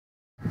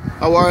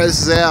How are you?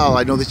 This is Al.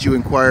 I know that you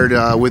inquired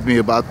with me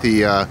about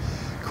the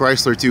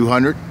Chrysler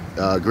 200.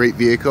 Great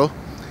vehicle.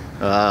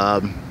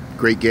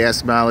 Great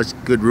gas mileage,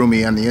 good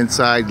roomy on the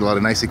inside, a lot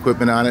of nice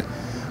equipment on it.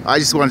 I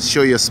just wanted to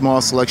show you a small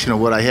selection of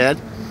what I had.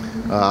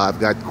 I've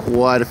got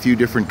quite a few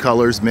different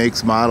colors,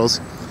 makes, models,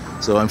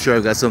 so I'm sure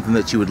I've got something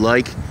that you would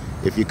like.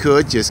 If you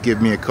could, just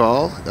give me a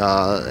call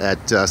at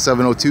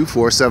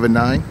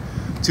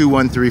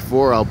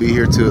 702-479-2134. I'll be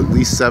here till at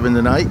least 7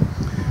 tonight.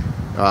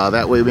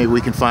 That way maybe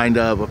we can find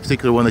a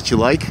particular one that you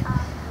like,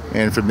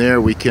 and from there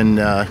we can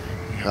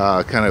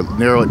kind of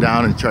narrow it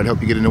down and try to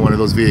help you get into one of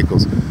those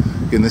vehicles.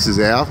 Again, this is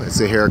Al at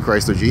Sahara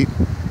Chrysler Jeep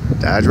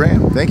Dodge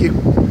Ram. Thank you.